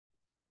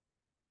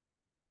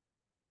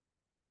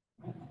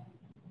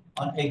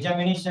on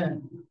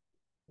examination.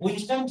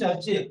 Winston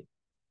Churchill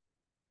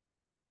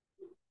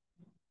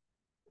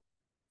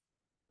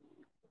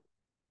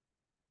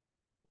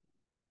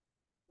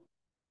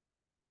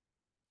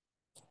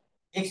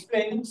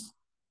explains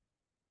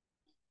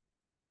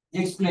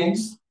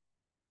explains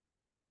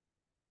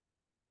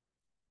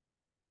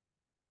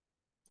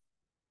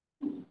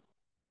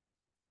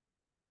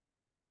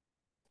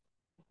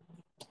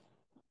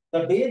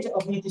the days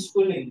of his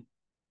schooling.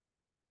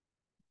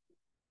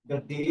 The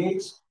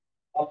days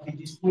of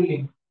his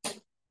schooling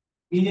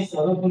in a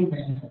sorrowful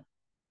manner.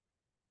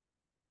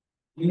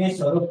 In a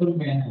sorrowful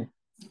manner.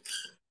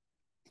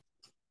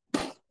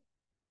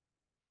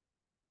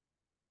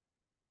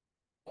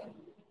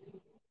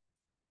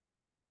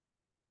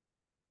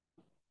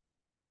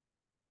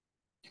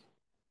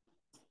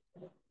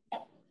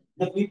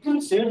 The people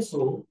said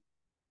so.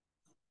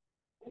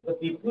 The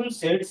people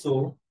said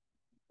so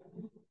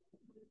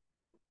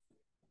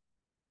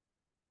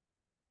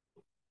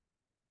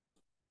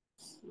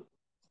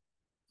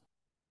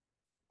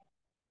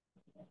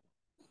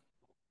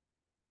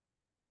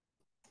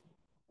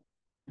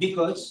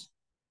because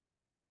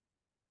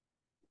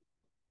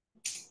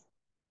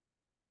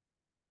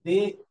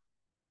they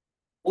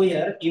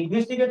were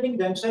investigating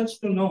themselves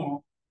to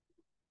know.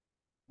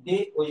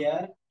 They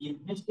were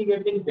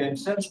investigating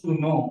themselves to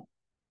know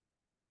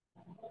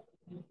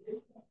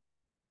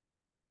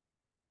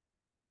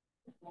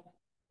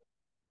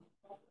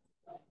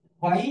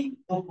why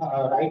the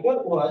writer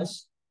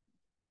was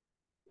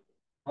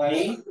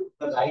why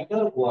the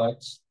writer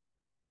was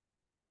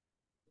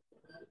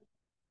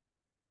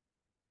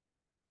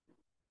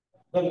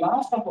the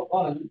last of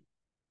all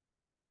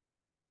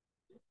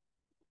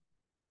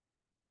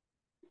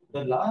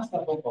the last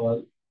of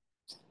all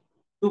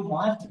to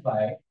march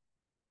by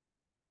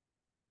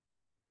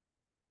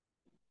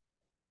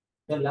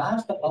the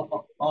last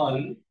of all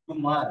to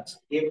march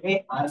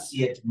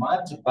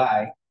march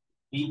by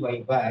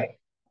by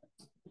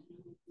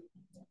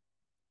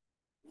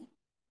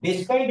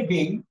despite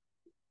being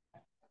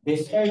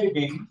despite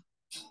being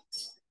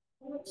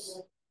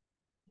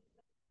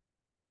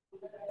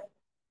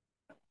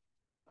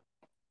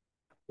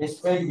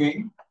despite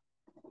being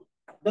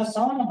the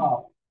son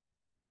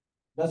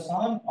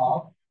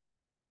of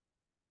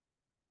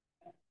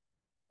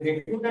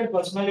reputed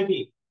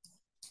personality,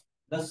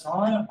 the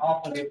son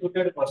of a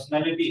reputed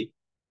personality,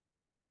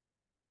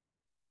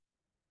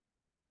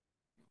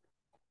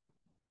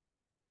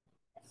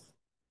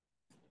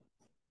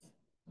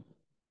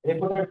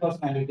 reputed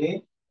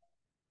personality,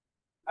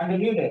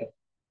 and leader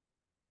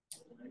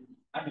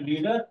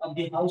of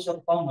the House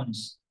of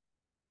Commons,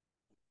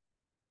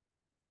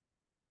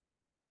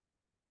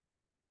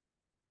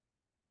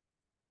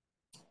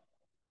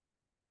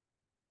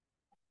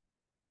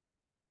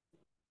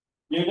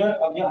 leader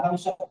of the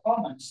House of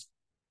Commons.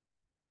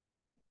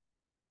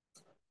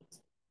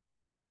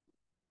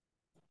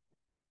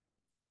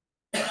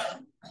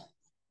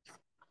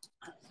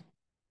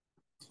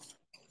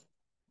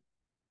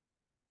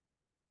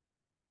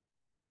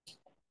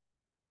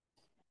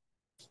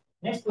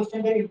 Next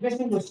question, very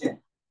interesting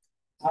question.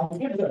 How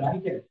did the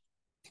writer?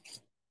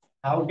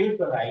 How did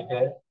the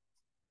writer?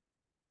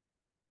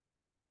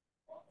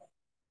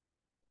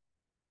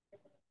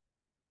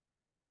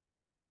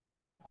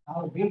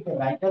 How did the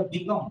writer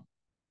become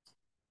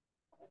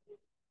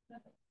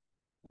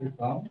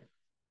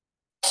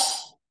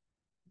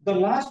the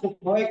last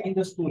boy in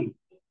the school?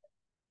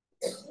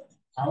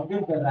 How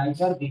did the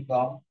writer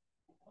become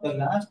the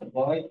last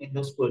boy in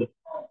the school?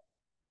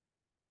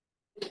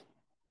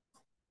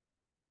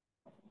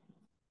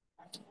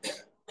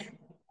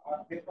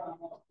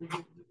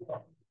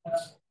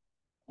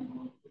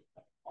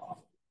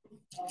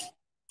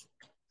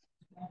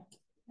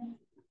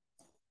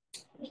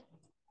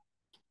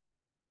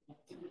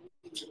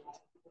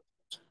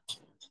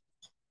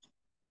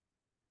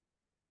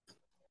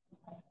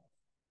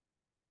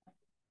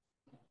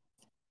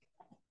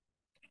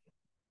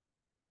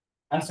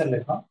 Answer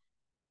lekha.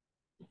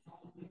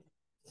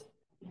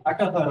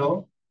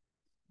 Ataharo.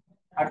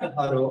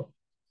 Ataharo.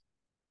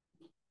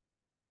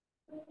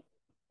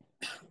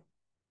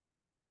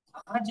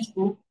 आज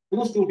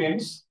two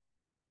students.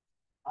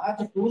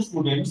 आज two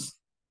students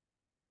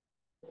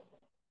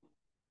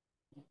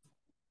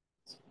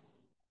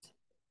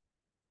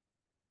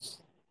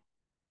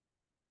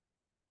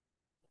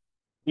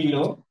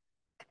below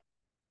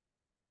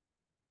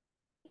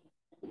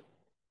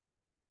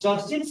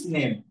Churchill's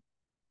name.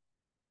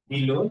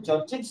 Below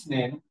Churchill's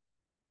name.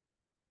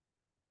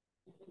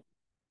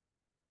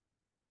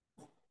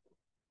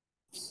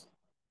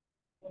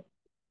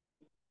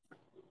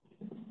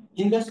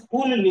 In the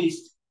school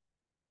list.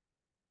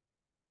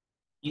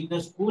 In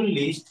the school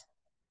list.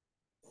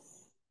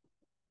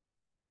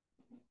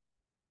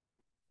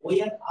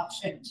 We are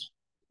absent.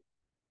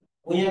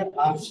 We are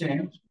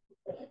absent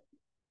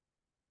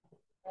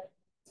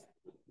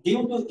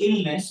due to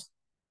illness.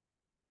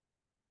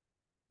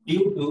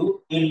 Due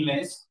to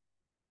illness.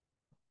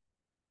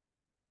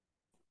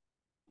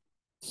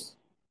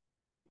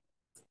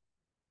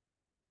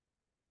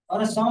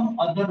 or some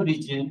other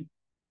region,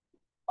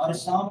 or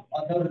some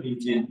other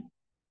region,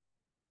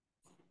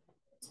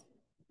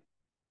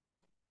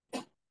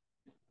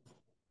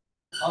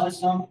 or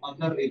some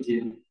other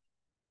region,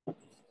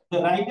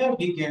 the writer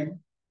became,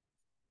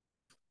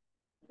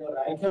 the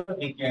writer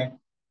became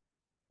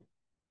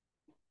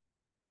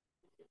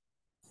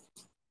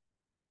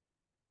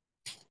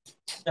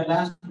the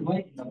last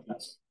boy in the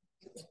class.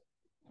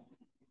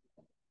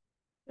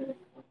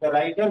 The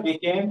writer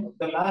became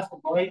the last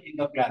boy in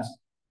the class.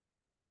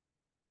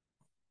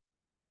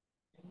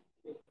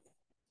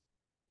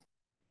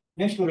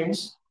 Next,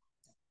 students,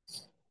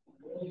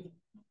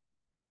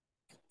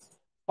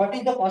 what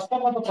is the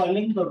custom of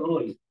calling the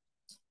roll?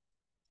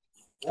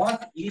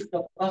 What is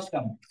the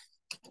custom?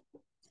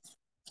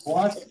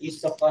 What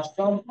is the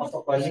custom of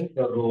calling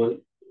the roll?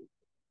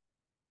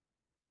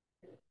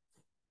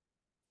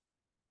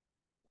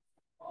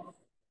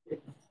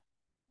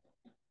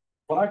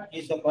 What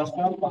is the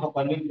custom of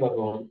calling the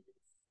roll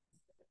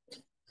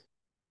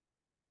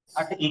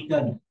at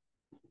Eton?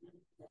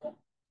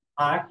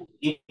 At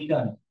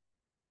Eton.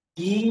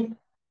 Eton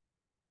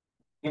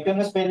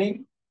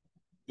spelling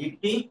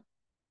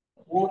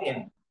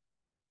ETON.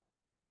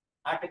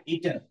 At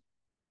Eton.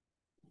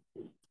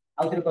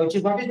 What is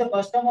the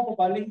custom of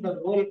calling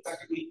the roll at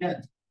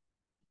Eton?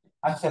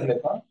 Answer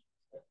लेगा.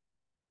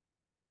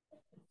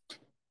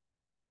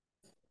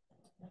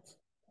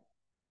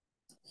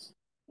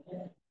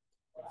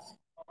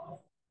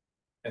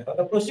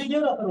 The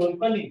procedure of roll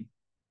calling.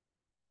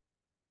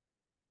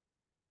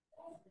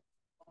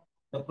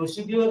 The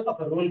procedure of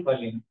roll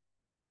calling.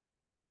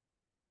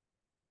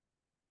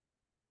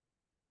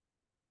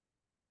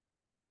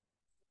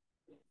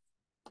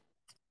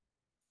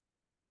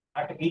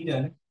 At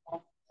Eton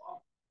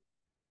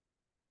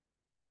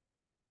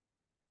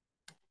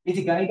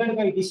is guided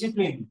by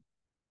discipline.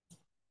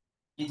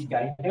 Is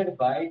guided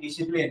by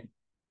discipline.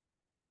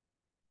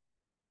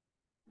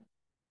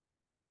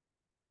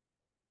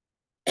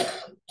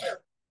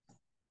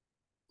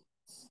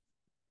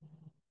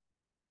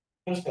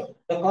 The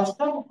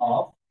custom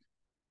of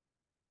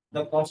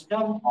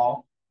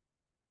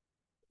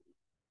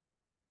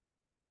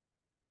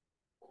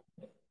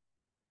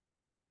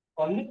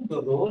calling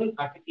the roll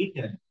at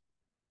Eton.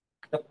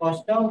 The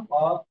custom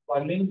of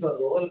calling the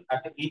roll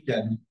at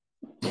Eton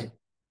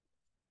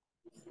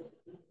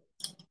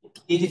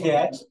is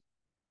that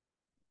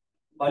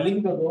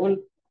calling the roll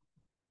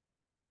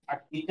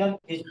at Eton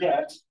is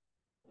that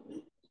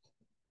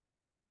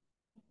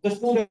the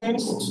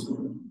students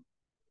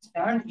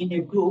stand in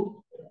a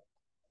group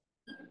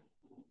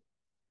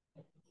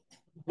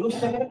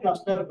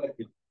cluster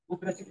करके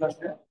group कैसे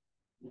cluster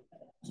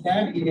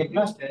stand in a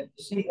cluster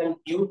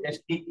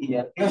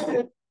CLUSTER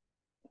cluster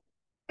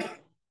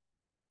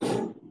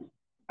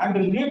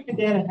and lift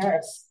their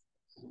heads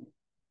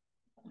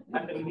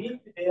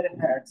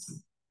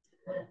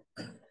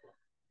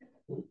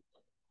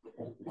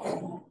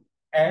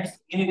as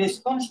in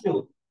response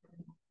to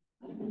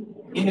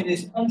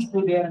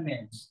their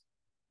names.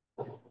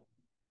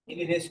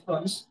 In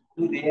response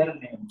to their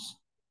names.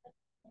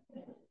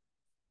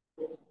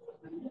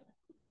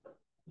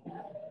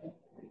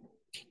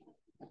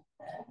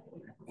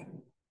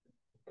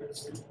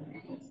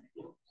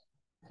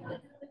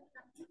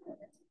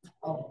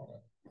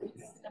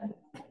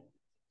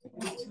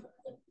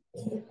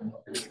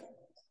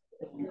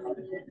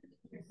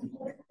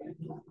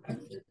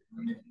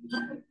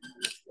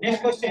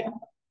 Next question.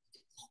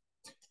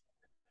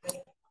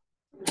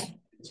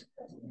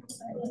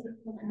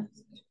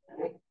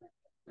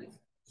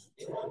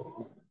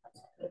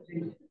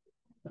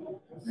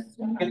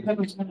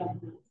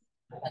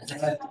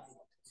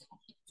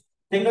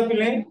 देखो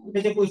पिले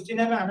ये जो question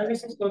है मैं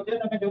analysis करते हैं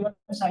तमे जो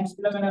साइंस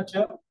पिला मैंने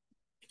अच्छा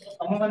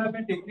हम माने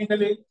पे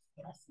टेक्निकली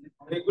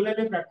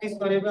रेगुलरली प्रैक्टिस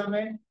करेबा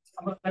हमें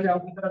हम खाली आउ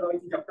की तरह रही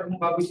चैप्टर मु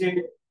भाबी से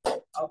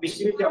आ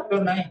बेसी चैप्टर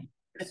नाही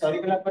ए सरी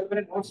गला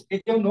पर नोट्स ए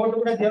जो नोट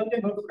गुडा दिया होते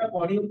नोट गुडा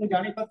पढी मु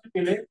जानि पाछ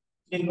पिले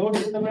ये नोट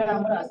जते बेला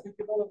हमर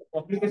आसिथिबो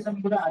पब्लिकेशन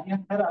गुडा आदि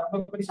अंतर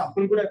आरंभ करी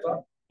सैंपल गुडा को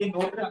ये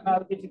नोट रे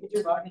आकार किछि किछि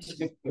बार नि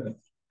सब्जेक्ट करे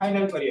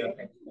फाइनल करिया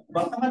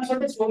वर्तमान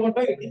छोटे सो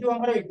मोटो एठी जो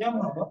हमर एग्जाम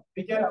हो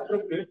teacher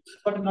appropriate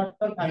but not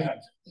for final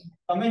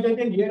तमे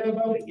जदि नियर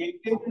अबाउट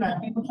 80 to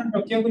 90%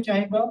 रखिया को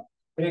चाहिबो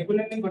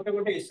रेगुलरली गोटे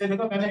गोटे एसे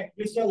देखो मैंने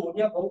इंग्लिश या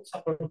ओडिया बहुत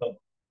सपोर्ट दो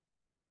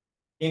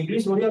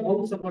इंग्लिश ओडिया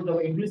बहुत सपोर्ट दो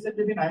इंग्लिश से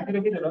जदि 90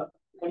 रखि देलो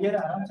ओडिया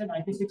आराम से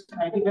 96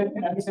 95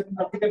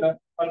 97 रखि देलो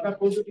अलका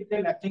कोर्स टिके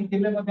लैकिंग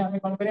थिले मध्ये हमें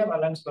कोन करिया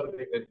बैलेंस कर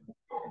दे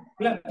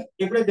हला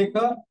एपरे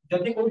देखो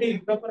जदि कोठी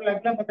इम्प्रॉपर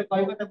लागला मते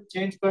कहबो त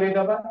चेंज करे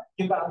दबा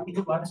किबा आ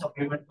किछु वर्ड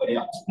सप्लीमेंट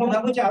करिया मु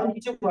भाबु छ आ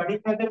किछु वर्ड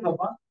फादर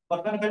दबा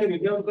वर्तमान खाली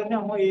वीडियो करने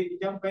हम ए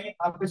एग्जाम कहीं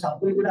आपके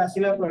सैंपल गुडा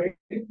आसिला परे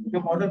जो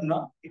मॉडर्न ना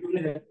इट विल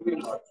हेल्प यू